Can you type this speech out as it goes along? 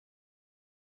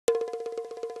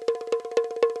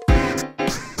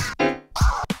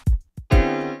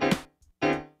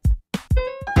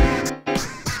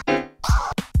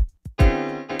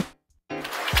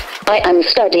I am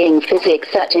studying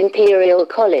physics at Imperial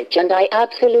College and I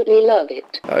absolutely love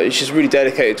it. She's really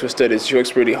dedicated to her studies. She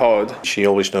works really hard. She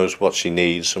always knows what she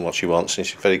needs and what she wants, and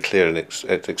she's very clear in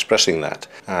at expressing that,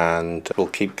 and will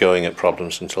keep going at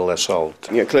problems until they're solved.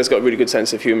 Yeah, Claire's got a really good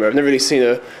sense of humour. I've never really seen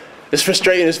her, as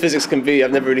frustrating as physics can be,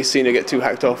 I've never really seen her get too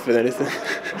hacked off with anything.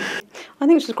 I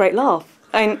think she's a great laugh.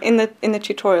 And in the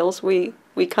tutorials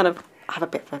we kind of have a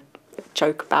bit of a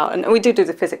joke about, and we do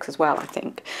the physics as well, I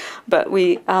think. But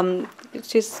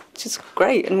she's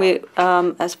great, and we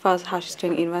as far as how she's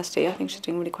doing at university, I think she's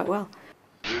doing really quite well.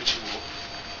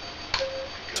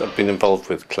 So I've been involved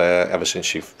with Claire ever since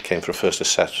she came for a first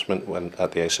assessment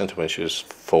at the A Centre when she was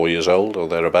 4 years old or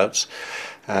thereabouts,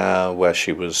 where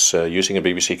she was using a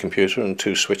BBC computer and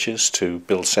 2 switches to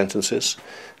build sentences.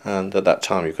 And at that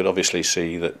time you could obviously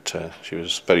see that she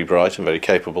was very bright and very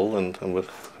capable, and with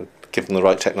given the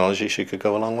right technology she could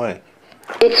go a long way.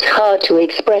 It's hard to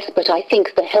express, but I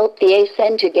think the help the A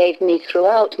Centre gave me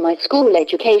throughout my school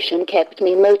education kept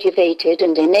me motivated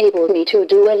and enabled me to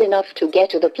do well enough to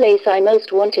get to the place I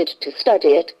most wanted to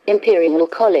study at, Imperial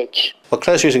College. Well,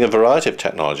 Claire's using a variety of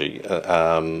technology,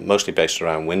 mostly based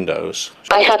around Windows.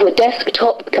 I have a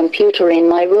desktop computer in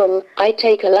my room, I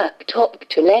take a laptop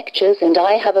to lectures, and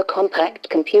I have a compact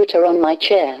computer on my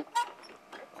chair.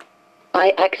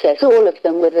 I access all of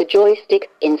them with a joystick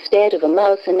instead of a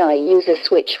mouse, and I use a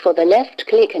switch for the left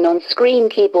click and on-screen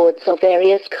keyboards of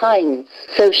various kinds.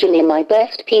 Socially, my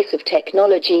best piece of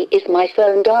technology is my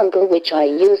phone dongle, which I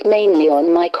use mainly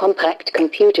on my compact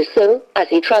computer, so, as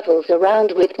he travels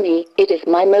around with me, it is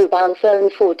my mobile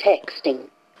phone for texting.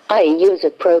 I use a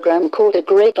program called a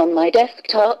grid on my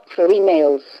desktop for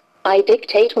emails. I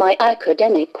dictate my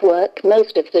academic work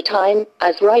most of the time,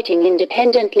 as writing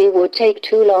independently would take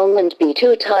too long and be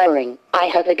too tiring. I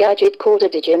have a gadget called a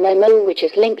DigiMemo, which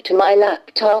is linked to my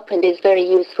laptop and is very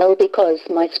useful because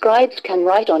my scribes can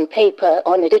write on paper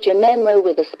on a DigiMemo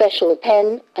with a special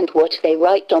pen, and what they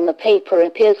write on the paper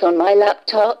appears on my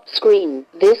laptop screen.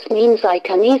 This means I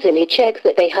can easily check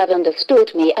that they have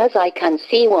understood me, as I can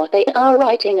see what they are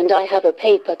writing, and I have a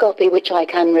paper copy which I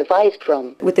can revise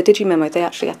from. With the DigiMemo, they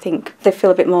actually, I think, they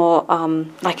feel a bit more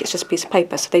like it's just a piece of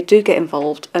paper, so they do get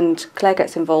involved, and Claire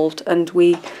gets involved, and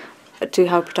we do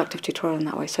have a productive tutorial in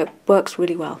that way, so it works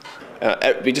really well.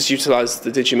 We just utilise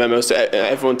the DigiMemo, so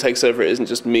everyone takes over. It isn't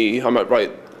just me. I might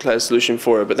write Claire's solution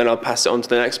for her, but then I'll pass it on to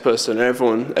the next person,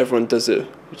 and everyone does it.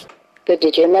 The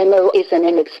DigiMemo is an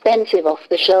inexpensive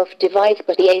off-the-shelf device,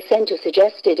 but the A Centre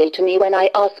suggested it to me when I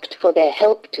asked for their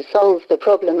help to solve the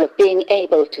problem of being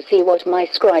able to see what my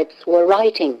scribes were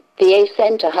writing. The A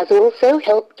Centre has also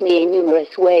helped me in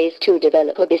numerous ways to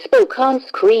develop a bespoke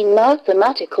on-screen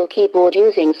mathematical keyboard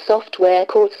using software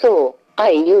called Tutor. I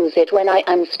use it when I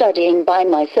am studying by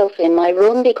myself in my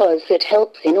room because it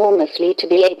helps enormously to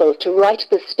be able to write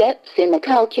the steps in a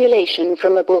calculation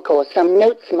from a book or some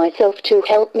notes myself to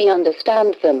help me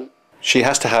understand them. She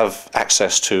has to have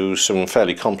access to some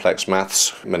fairly complex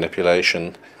maths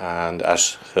manipulation, and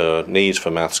as her needs for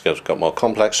maths got more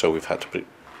complex, so we've had to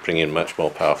bring in much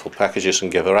more powerful packages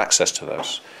and give her access to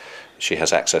those. She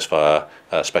has access via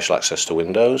special access to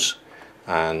Windows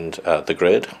and the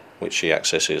grid, which she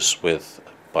accesses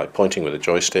by pointing with a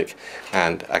joystick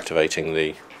and activating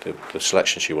the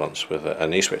selection she wants with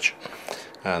an e-switch.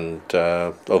 And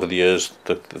over the years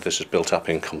this has built up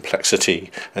in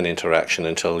complexity and interaction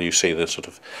until you see the sort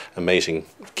of amazing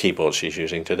keyboard she's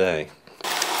using today.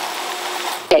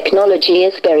 Technology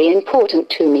is very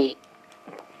important to me.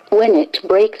 When it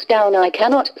breaks down, I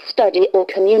cannot study or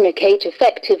communicate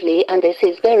effectively, and this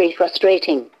is very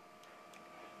frustrating.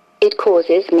 It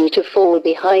causes me to fall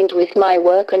behind with my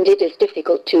work, and it is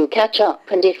difficult to catch up,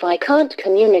 and if I can't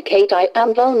communicate, I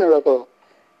am vulnerable.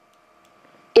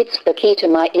 It's the key to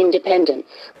my independence.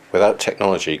 Without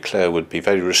technology, Claire would be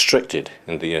very restricted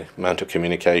in the amount of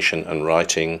communication and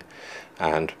writing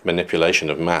and manipulation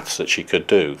of maths that she could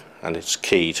do, and it's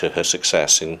key to her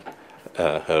success in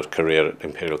her career at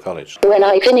Imperial College. When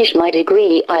I finish my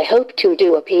degree, I hope to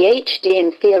do a PhD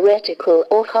in theoretical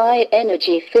or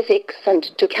high-energy physics and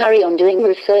to carry on doing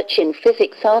research in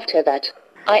physics after that.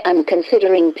 I am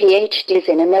considering PhDs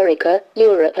in America,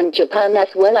 Europe and Japan, as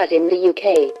well as in the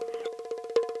UK.